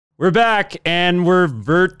We're back and we're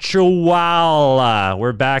virtual.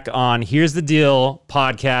 We're back on Here's the Deal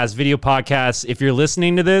podcast, video podcast. If you're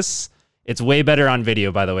listening to this, it's way better on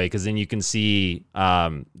video, by the way, because then you can see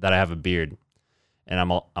that I have a beard and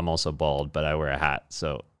I'm also bald, but I wear a hat.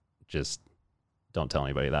 So just don't tell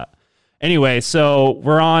anybody that. Anyway, so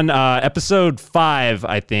we're on episode 5,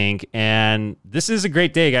 I think, and this is a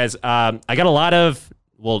great day, guys. I got a lot of,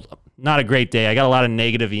 well, not a great day. I got a lot of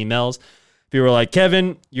negative emails. People were like,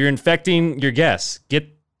 Kevin, you're infecting your guests. Get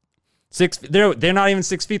 6 feet. They're not even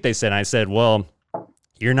 6 feet, they said. And I said, well,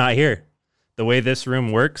 you're not here. The way this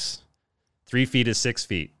room works, 3 feet is 6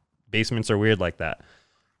 feet. Basements are weird like that.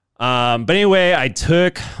 But anyway, I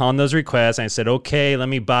took on those requests and I said, okay, let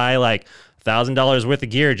me buy like $1,000 worth of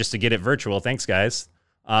gear just to get it virtual. Thanks, guys.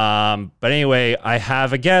 But anyway, I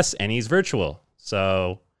have a guest and he's virtual.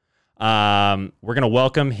 So we're going to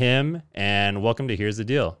welcome him and welcome to Here's the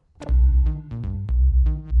Deal.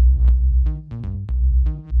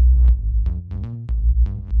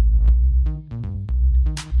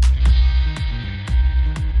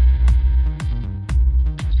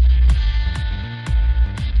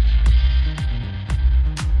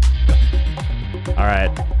 All right,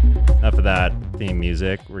 enough of that theme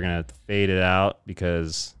music. We're going to fade it out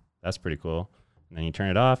because that's pretty cool. And then you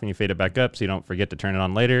turn it off and you fade it back up so you don't forget to turn it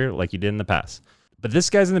on later like you did in the past. But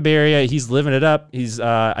this guy's in the Bay Area. He's living it up. He's,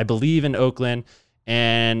 I believe, in Oakland.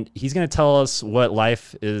 And he's going to tell us what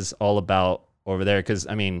life is all about over there. Because,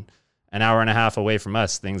 I mean, an hour and a half away from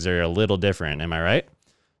us, things are a little different. Am I right?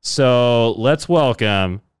 So let's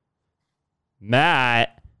welcome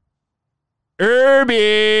Matt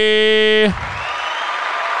Irby.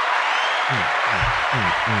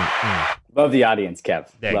 Love the audience, Kev.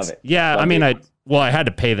 Thanks. Love it. Yeah, Love I mean, I had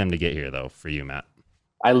to pay them to get here, though, for you, Matt.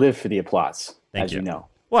 I live for the applause, Thank as you. you know.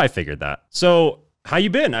 Well, I figured that. So, how you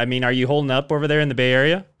been? I mean, are you holding up over there in the Bay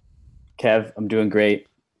Area? Kev, I'm doing great.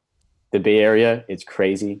 The Bay Area, it's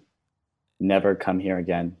crazy. Never come here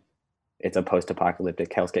again. It's a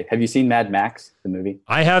post-apocalyptic hellscape. Have you seen Mad Max, the movie?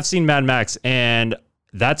 I have seen Mad Max, and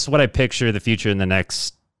that's what I picture the future in the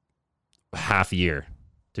next half year,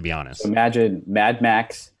 to be honest. So imagine Mad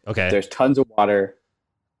Max. Okay. There's tons of water.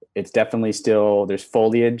 It's definitely still, there's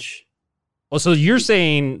foliage. Well, so you're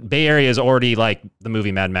saying Bay Area is already like the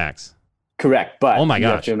movie Mad Max? Correct. But oh my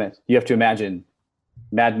gosh. You have to imagine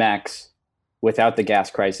Mad Max without the gas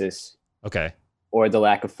crisis. Okay. Or the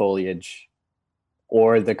lack of foliage.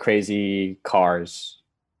 Or the crazy cars.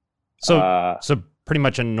 So pretty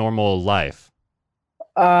much a normal life.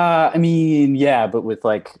 I mean, yeah, but with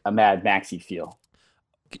like a Mad Maxy feel.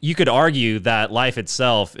 You could argue that life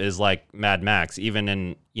itself is like Mad Max, even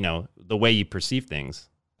in, you know, the way you perceive things.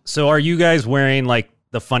 So are you guys wearing like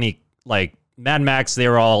the funny, like Mad Max, they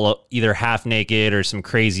were all either half naked or some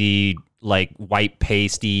crazy like white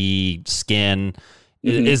pasty skin.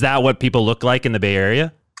 Mm-hmm. Is that what people look like in the Bay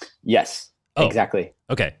Area? Yes, exactly.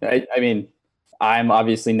 Okay. I mean, I'm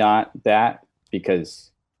obviously not that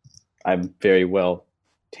because I'm very well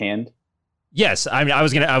tanned. Yes, I mean, I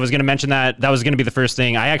was gonna mention that. That was gonna be the first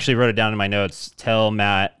thing. I actually wrote it down in my notes. Tell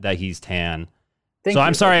Matt that he's tan. Thank you.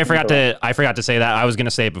 I'm sorry, I forgot to say that. I was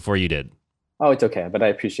gonna say it before you did. Oh, it's okay, but I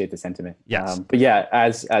appreciate the sentiment. Yes. But yeah,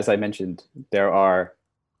 as I mentioned, there are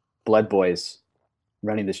blood boys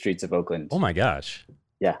running the streets of Oakland. Oh my gosh.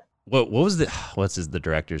 Yeah. What's the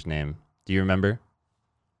director's name? Do you remember?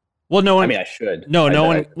 Well, no one. I mean, I should. No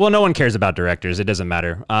one. Well, no one cares about directors. It doesn't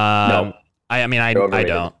matter. No. I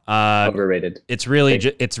don't. Overrated. It's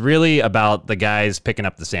really about the guys picking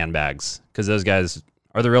up the sandbags because those guys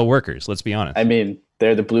are the real workers. Let's be honest. I mean,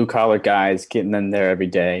 they're the blue collar guys getting in there every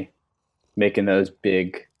day, making those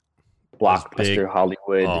big blockbuster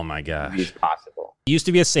Hollywood. Oh my gosh. Movies possible. You used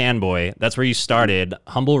to be a sand boy. That's where you started.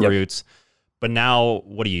 Humble roots. But now,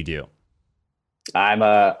 what do? I'm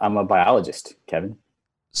a biologist, Kevin.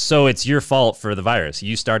 So it's your fault for the virus.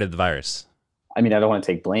 You started the virus. I mean, I don't want to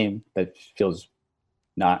take blame. That feels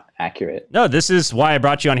not accurate. No, this is why I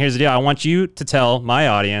brought you on Here's the Deal. I want you to tell my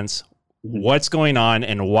audience what's going on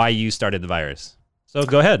and why you started the virus. So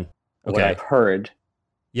go ahead. Okay. What I've heard,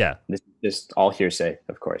 yeah, this all hearsay,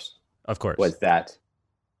 of course, was that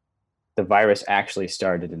the virus actually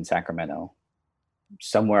started in Sacramento,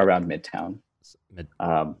 somewhere around Midtown.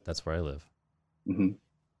 That's where I live.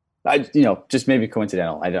 Mm-hmm. Just maybe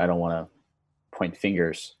coincidental. I don't want to point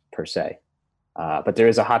fingers per se. But there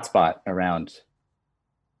is a hotspot around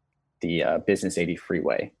the Business 80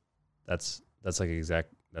 freeway. That's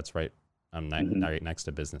right. I'm right next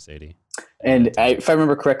to Business 80. And if I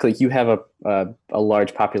remember correctly, you have a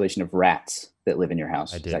large population of rats that live in your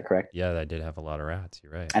house. Is that correct? Yeah, I did have a lot of rats.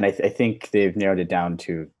 You're right. And I think they've narrowed it down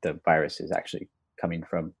to the virus is actually coming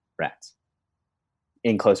from rats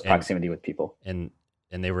in close proximity with people. And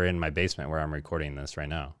they were in my basement where I'm recording this right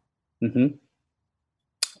now. Mm-hmm.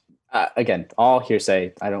 Again, all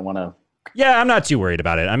hearsay. I don't want to. Yeah, I'm not too worried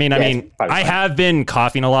about it. I mean, I have been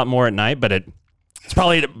coughing a lot more at night, but it's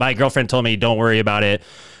probably, my girlfriend told me, don't worry about it.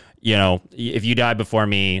 You know, if you die before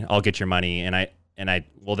me, I'll get your money. And I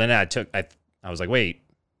was like, wait,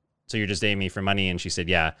 so you're just dating me for money? And she said,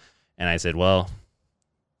 yeah. And I said, well,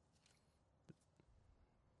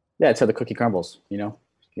 yeah, it's how the cookie crumbles, you know?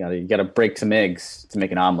 You got to break some eggs to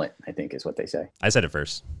make an omelet, I think is what they say. I said it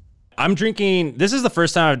first. I'm drinking. This is the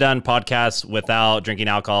first time I've done podcasts without drinking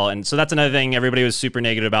alcohol. And so that's another thing everybody was super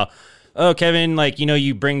negative about. Oh, Kevin, like, you know,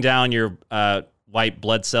 you bring down your white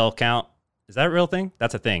blood cell count. Is that a real thing?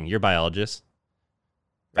 That's a thing. You're a biologist.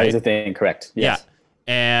 Right? That is a thing, correct. Yes.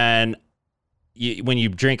 Yeah. And when you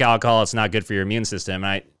drink alcohol, it's not good for your immune system.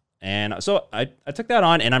 So I took that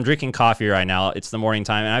on, and I'm drinking coffee right now. It's the morning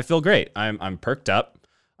time, and I feel great. I'm perked up.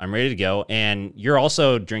 I'm ready to go. And you're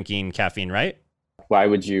also drinking caffeine, right? Why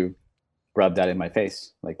would you rub that in my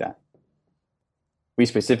face like that? We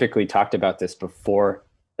specifically talked about this before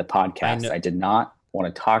the podcast. I did not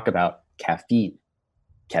want to talk about caffeine,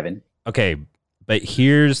 Kevin. Okay, but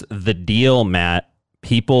here's the deal, Matt.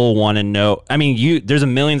 People want to know. I mean, there's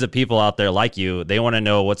millions of people out there like you. They want to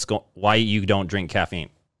know why you don't drink caffeine.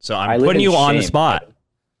 So I'm putting you on the spot.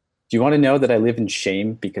 Do you want to know that I live in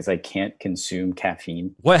shame because I can't consume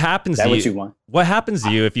caffeine? What happens to you? What you want? What happens to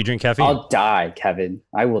you if you drink caffeine? I'll die, Kevin.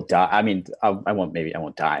 I will die. I mean, I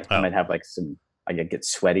won't die. Oh. I might have I get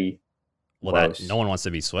sweaty. Well, no one wants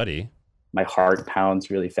to be sweaty. My heart pounds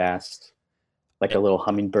really fast, like a little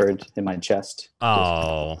hummingbird in my chest.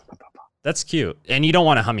 Oh, that's cute. And you don't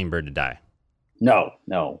want a hummingbird to die. No.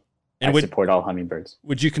 And I support all hummingbirds.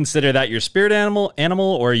 Would you consider that your spirit animal,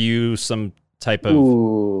 or are you some type of...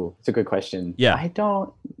 Ooh, it's a good question. Yeah. I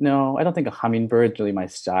don't think a hummingbird's really my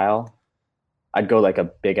style. I'd go like a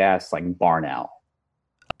big ass like barn owl.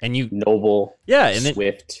 And you... Noble. Yeah. And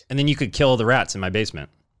swift. And then you could kill the rats in my basement.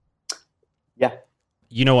 Yeah.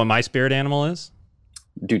 You know what my spirit animal is?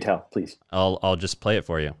 Do tell, please. I'll just play it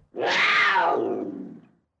for you.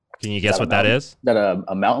 Can you guess what that is? Is that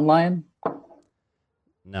a mountain lion?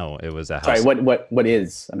 No, it was a house. Sorry, what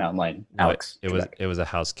is a mountain lion, Alex? It was a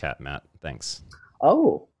house cat, Matt. Thanks.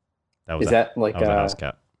 Oh, that was a house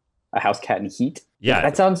cat? A house cat in heat? Yeah,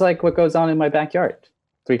 that sounds like what goes on in my backyard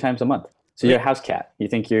 3 times a month. So you're a house cat. You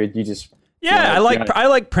think you just... Yeah, I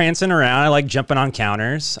like prancing around. I like jumping on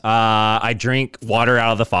counters. I drink water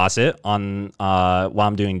out of the faucet while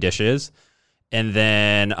I'm doing dishes, and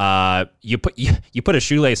then you put a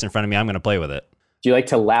shoelace in front of me. I'm going to play with it. Do you like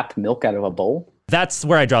to lap milk out of a bowl? That's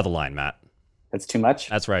where I draw the line, Matt. That's too much?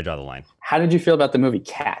 That's where I draw the line. How did you feel about the movie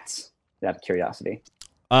Cats? Out of curiosity.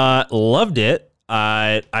 Loved it.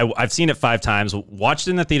 I've seen it 5 times. Watched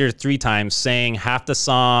it in the theater 3 times. Sang half the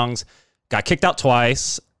songs. Got kicked out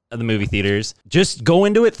twice of the movie theaters. Just go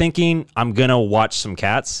into it thinking I'm gonna watch some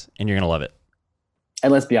Cats, and you're gonna love it.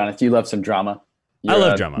 And let's be honest, you love some drama. I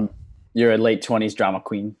love drama. You're a late 20s drama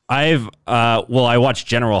queen. I watched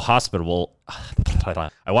General Hospital.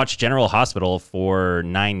 I watched General Hospital for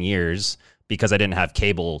 9 years because I didn't have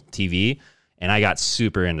cable TV, and I got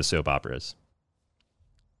super into soap operas.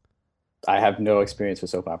 I have no experience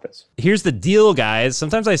with soap operas. Here's the deal, guys.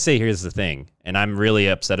 Sometimes I say, here's the thing, and I'm really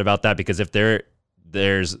upset about that because if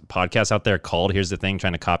there's podcasts out there called Here's the Thing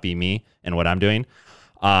trying to copy me and what I'm doing,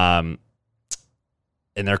 and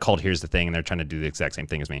they're called Here's the Thing, and they're trying to do the exact same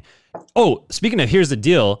thing as me. Oh, speaking of Here's the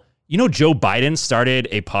Deal, you know Joe Biden started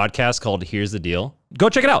a podcast called Here's the Deal? Go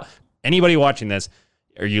check it out. Anybody watching this,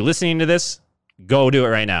 are you listening to this? Go do it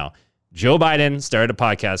right now. Joe Biden started a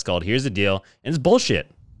podcast called Here's the Deal, and it's bullshit.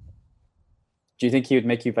 Do you think he would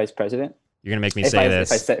make you vice president? You're gonna make me say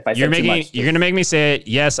this. You're gonna make me say it.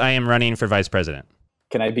 Yes, I am running for vice president.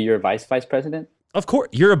 Can I be your vice president? Of course.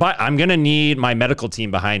 I'm gonna need my medical team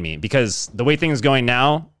behind me because the way things going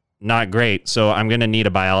now, not great. So I'm gonna need a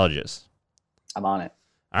biologist. I'm on it.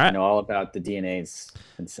 All right. I know all about the DNAs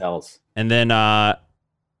and cells. And then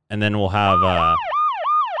we'll have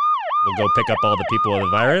we'll go pick up all the people with the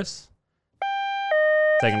virus,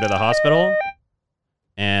 take them to the hospital,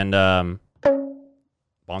 and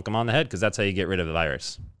bonk them on the head because that's how you get rid of the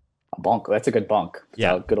virus. A bonk. That's a good bonk.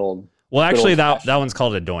 Yeah. Good old. Well, actually, that one's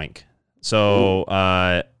called a doink. So,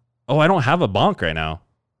 I don't have a bonk right now.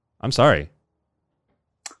 I'm sorry.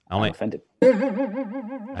 I'm offended. I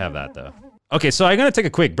have that though. Okay, so I'm gonna take a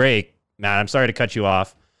quick break, Matt. I'm sorry to cut you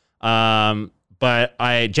off. But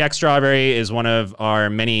Jack Strawberry is one of our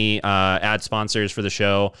many ad sponsors for the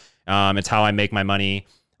show. It's how I make my money.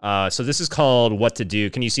 So this is called What to Do.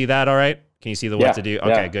 Can you see that all right? Can you see the what to do?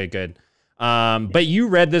 Okay, good. But you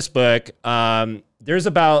read this book. There's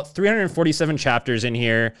about 347 chapters in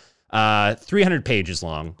here, 300 pages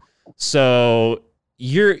long. So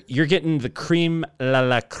you're getting the creme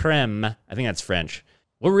la creme. I think that's French.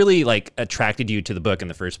 What really like attracted you to the book in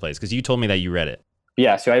the first place? Because you told me that you read it.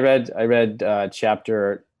 Yeah, so I read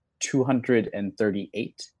chapter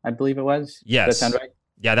 238, I believe it was. Yes. Does that sound right?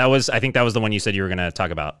 Yeah, I think that was the one you said you were going to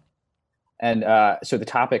talk about. And so the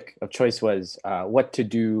topic of choice was what to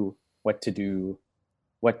do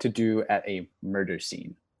at a murder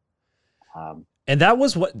scene. And that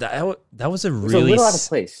was that was a really... It was a little out of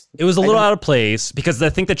place. It was a little out of place because I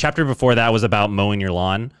think the chapter before that was about mowing your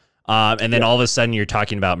lawn. And then all of a sudden you're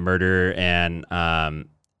talking about murder and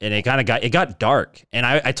it kind of got dark. And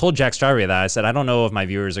I told Jack Strawberry that. I said, I don't know if my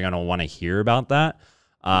viewers are going to want to hear about that.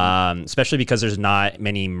 Especially because there's not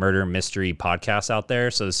many murder mystery podcasts out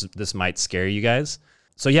there. So this might scare you guys.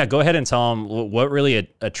 So yeah, go ahead and tell them what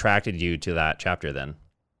really attracted you to that chapter then.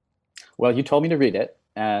 Well, you told me to read it.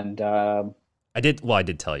 And I did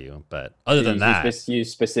tell you, but other than that, you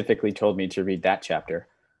specifically told me to read that chapter.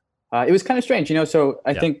 It was kind of strange, so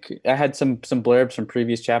I think I had some blurbs from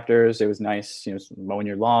previous chapters. It was nice, mowing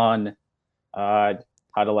your lawn, how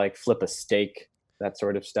to like flip a steak, that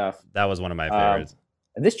sort of stuff. That was one of my favorites.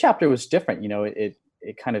 This chapter was different. It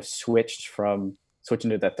kind of switching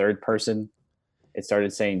to the third person. It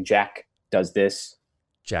started saying Jack does this.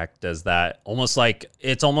 Jack does that. Almost like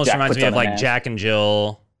Jack reminds me of like Jack and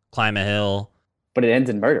Jill climb a hill. But it ends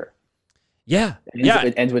in murder. Yeah.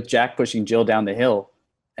 It ends with Jack pushing Jill down the hill.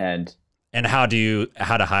 And how to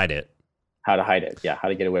hide it. How to hide it. Yeah. How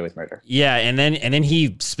to get away with murder. Yeah. And then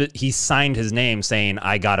he signed his name saying,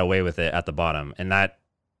 I got away with it at the bottom. And that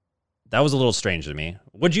was a little strange to me.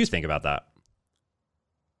 What'd you think about that?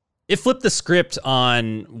 It flipped the script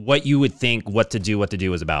on what you would think what to do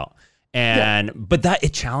was about. But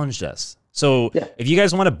it challenged us. So if you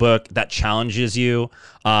guys want a book that challenges you,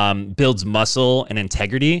 builds muscle and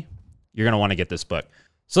integrity, you're going to want to get this book.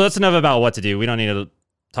 So that's enough about what to do. We don't need to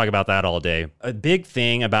talk about that all day. A big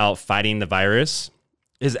thing about fighting the virus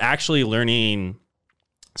is actually learning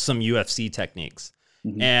some UFC techniques.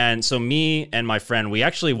 Mm-hmm. And so me and my friend, we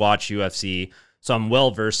actually watch UFC. So I'm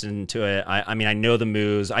well versed into it. I mean, I know the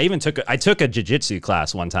moves. I took a jiu-jitsu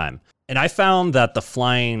class one time, and I found that the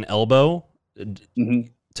flying elbow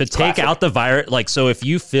to take out the virus, like, so if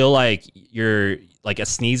you feel like you're like a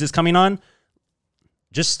sneeze is coming on,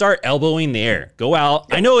 just start elbowing the air. Go out.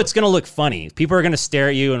 I know it's going to look funny. People are going to stare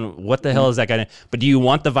at you and what the hell is that guy doing? But do you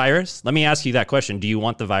want the virus? Let me ask you that question. Do you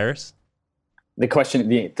want the virus? The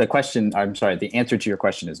answer to your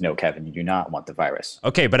question is no, Kevin. You do not want the virus.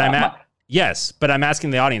 Okay, but yes, but I'm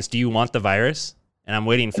asking the audience, do you want the virus? And I'm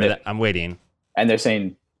waiting for that. I'm waiting. And they're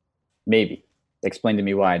saying, maybe. Explain to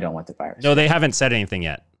me why I don't want the virus. No, they haven't said anything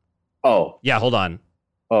yet. Oh. Yeah, hold on.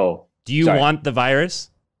 Oh. Do you want the virus?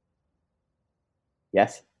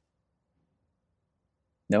 Yes.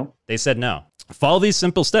 No? They said no. Follow these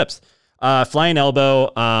simple steps. Flying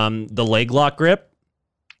elbow, the leg lock grip.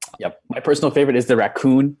 Yep. My personal favorite is the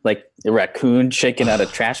raccoon, like the raccoon shaking out a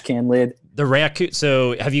trash can lid. The raccoon.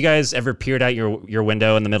 So have you guys ever peered out your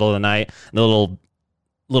window in the middle of the night? The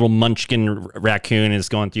little munchkin raccoon is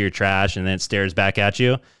going through your trash and then it stares back at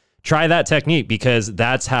you. Try that technique because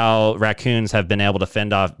that's how raccoons have been able to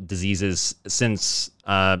fend off diseases since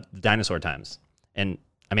dinosaur times. And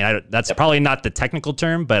I mean, that's probably not the technical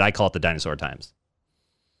term, but I call it the dinosaur times.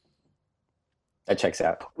 That checks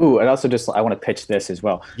out. Ooh, and also I want to pitch this as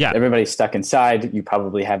well. Yeah. Everybody's stuck inside. You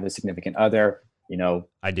probably have a significant other.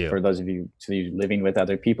 I do. For those of you living with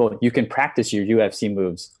other people, you can practice your UFC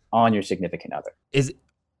moves on your significant other. Is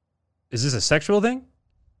this a sexual thing?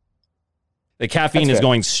 The caffeine is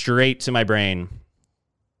going straight to my brain.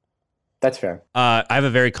 That's fair. I have a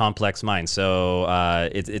very complex mind, so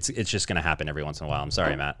it's just going to happen every once in a while. I'm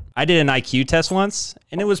sorry, Matt. I did an IQ test once,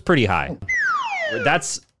 and it was pretty high.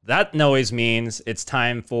 That noise means it's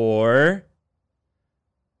time for...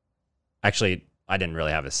 Actually, I didn't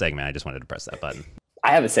really have a segment. I just wanted to press that button.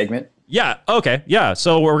 I have a segment. Yeah, okay. Yeah,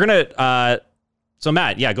 so we're going to... So,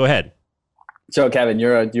 Matt, yeah, go ahead. So, Kevin,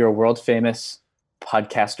 you're a world-famous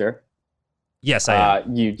podcaster. Yes, I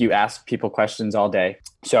am. You ask people questions all day.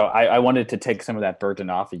 So I wanted to take some of that burden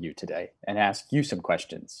off of you today and ask you some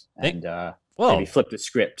questions and maybe flip the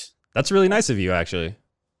script. That's really nice of you, actually.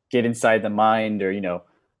 Get inside the mind or,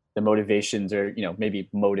 the motivations or, maybe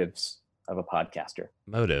motives of a podcaster.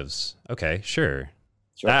 Motives. Okay, sure.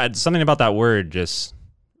 Something about that word just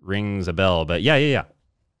rings a bell, but yeah.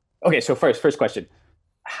 Okay, so first question.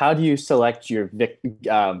 How do you select your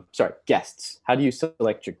guests? How do you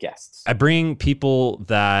select your guests? I bring people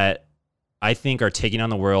that I think are taking on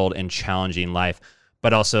the world and challenging life,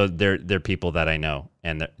 but also they're people that I know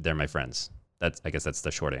and they're my friends. I guess that's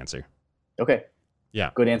the short answer. Okay.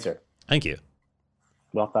 Yeah. Good answer. Thank you.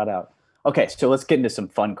 Well thought out. Okay, so let's get into some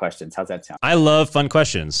fun questions. How's that sound? I love fun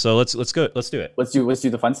questions. So let's go. Let's do it. Let's do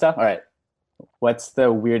the fun stuff. All right. What's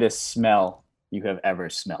the weirdest smell you have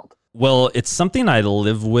ever smelled? Well, it's something I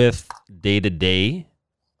live with day to day,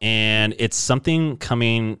 and it's something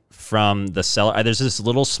coming from the cellar. There's this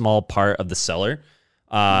little small part of the cellar,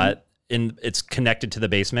 and it's connected to the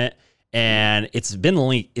basement, and it's been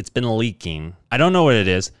leaking. I don't know what it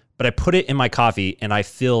is, but I put it in my coffee, and I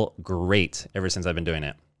feel great ever since I've been doing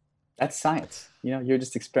it. That's science. You know, you're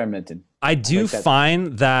just experimenting. I do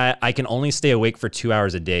find that I can only stay awake for 2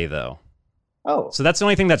 hours a day, though. Oh. So that's the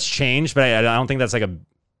only thing that's changed, but I don't think that's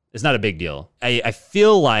it's not a big deal. I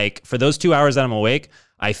feel like for those 2 hours that I'm awake,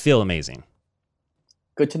 I feel amazing.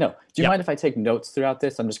 Good to know. Do you mind if I take notes throughout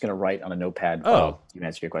this? I'm just going to write on a notepad while you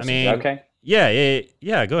answer your question. I mean, Is that okay?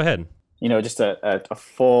 Yeah, go ahead. You know, just a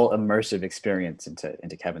full immersive experience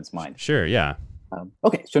into Kevin's mind. Sure, yeah.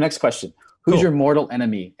 Okay, so next question. Who's your mortal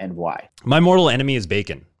enemy and why? My mortal enemy is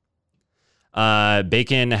bacon.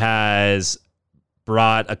 Bacon has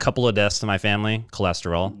brought a couple of deaths to my family,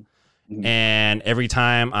 cholesterol. Mm-hmm. And every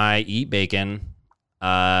time I eat bacon,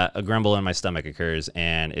 a grumble in my stomach occurs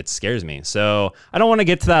and it scares me. So I don't want to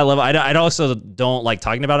get to that level. I also don't like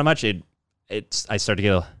talking about it much. I start to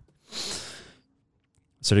get a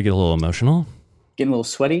little emotional. Getting a little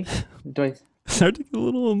sweaty? Start to get a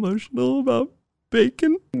little emotional about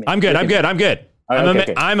bacon. I'm good.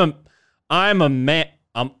 Right, I'm a man.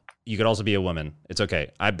 You could also be a woman. It's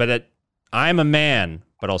okay. I'm a man,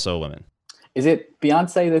 but also a woman. Is it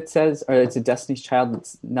Beyonce that says, or it's a Destiny's Child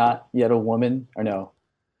that's not yet a woman, or no?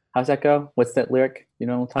 How's that go? What's that lyric? You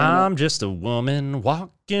know what I'm talking about? I'm just a woman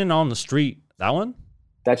walking on the street. That one?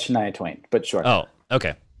 That's Shania Twain, but sure. Oh,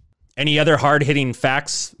 okay. Any other hard-hitting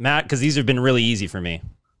facts, Matt? Because these have been really easy for me.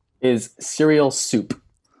 Is cereal soup?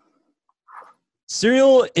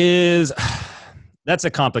 Cereal is... That's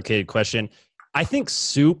a complicated question. I think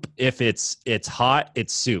soup, if it's hot,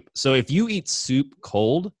 it's soup. So if you eat soup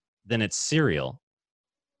cold, then it's cereal.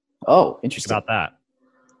 Oh, interesting. Think about that.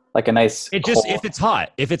 Like a nice if it's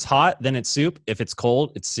hot, then it's soup. If it's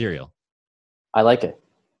cold, it's cereal. I like it.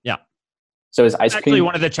 Yeah. So is ice cream actually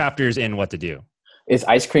one of the chapters in What to Do. Is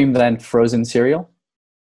ice cream then frozen cereal?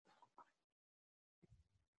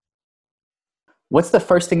 What's the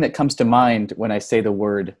first thing that comes to mind when I say the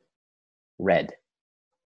word red?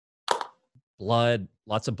 Blood,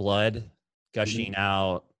 lots of blood gushing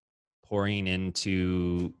out, pouring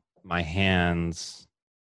into my hands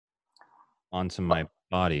onto my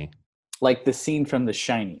body. Like the scene from The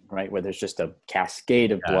Shining, right? Where there's just a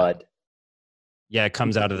cascade of blood. Yeah, it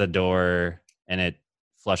comes out of the door and it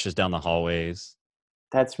flushes down the hallways.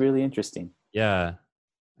 That's really interesting. Yeah.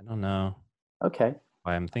 I don't know. Okay.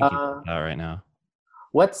 Why I'm thinking about that right now.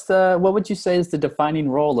 What would you say is the defining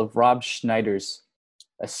role of Rob Schneider's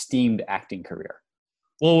esteemed acting career?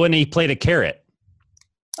 Well, when he played a carrot.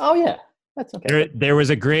 Oh yeah, that's okay. There was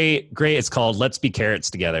a great. It's called Let's Be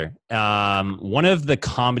Carrots Together. One of the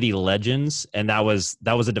comedy legends, and that was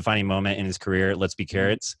a defining moment in his career. Let's Be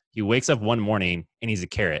Carrots. He wakes up one morning and he's a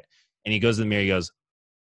carrot, and he goes to the mirror. He goes,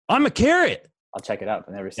 "I'm a carrot." I'll check it out.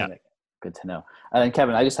 I've never seen it. Good to know. And then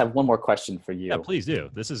Kevin, I just have one more question for you. Yeah, please do.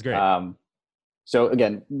 This is great. So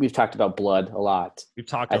again, we've talked about blood a lot. We've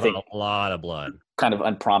talked about a lot of blood. Kind of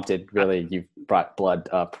unprompted, really. You've brought blood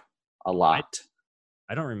up a lot.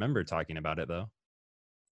 I don't remember talking about it, though.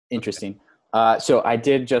 Interesting. So I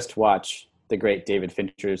did just watch the great David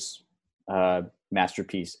Fincher's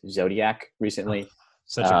masterpiece, Zodiac, recently.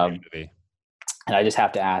 Such a great movie. And I just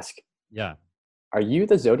have to ask. Yeah. Are you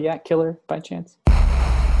the Zodiac killer by chance?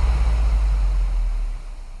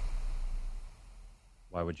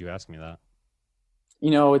 Why would you ask me that?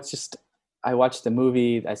 You know, it's just, I watched the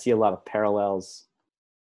movie. I see a lot of parallels.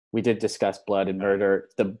 We did discuss blood and murder.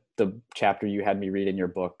 The chapter you had me read in your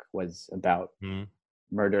book was about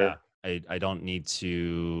murder. Yeah. I don't need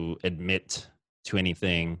to admit to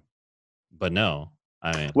anything, but no.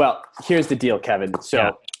 Well, here's the deal, Kevin.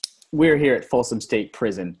 So we're here at Folsom State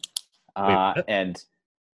Prison. And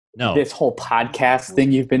this whole podcast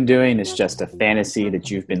thing you've been doing is just a fantasy that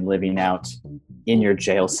you've been living out in your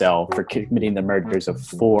jail cell for committing the murders of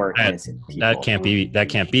 4 innocent people. That can't be. That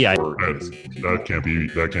can't be. I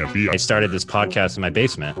started this podcast in my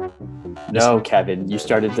basement. No, Kevin, you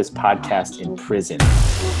started this podcast in prison.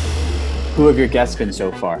 Who have your guests been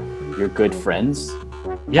so far? Your good friends?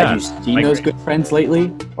 Yeah. Have you seen those good friends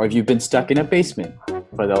lately? Or have you been stuck in a basement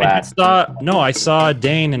for the last... I saw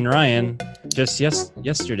Dane and Ryan. Just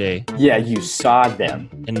yesterday. Yeah, you saw them.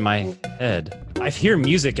 In my head. I hear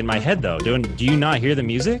music in my head, though. Do you not hear the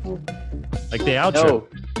music? Like the outro.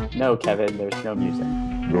 No, Kevin, there's no music.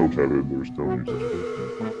 No, Kevin, there's no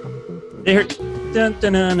music. They heard... Dun,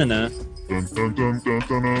 dun, dun, dun, dun. Dun, dun, dun, dun,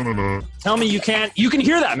 dun, dun, dun, dun. Tell me you can't... You can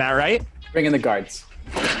hear that, Matt, right? Bring in the guards.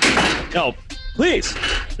 No, please.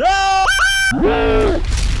 No!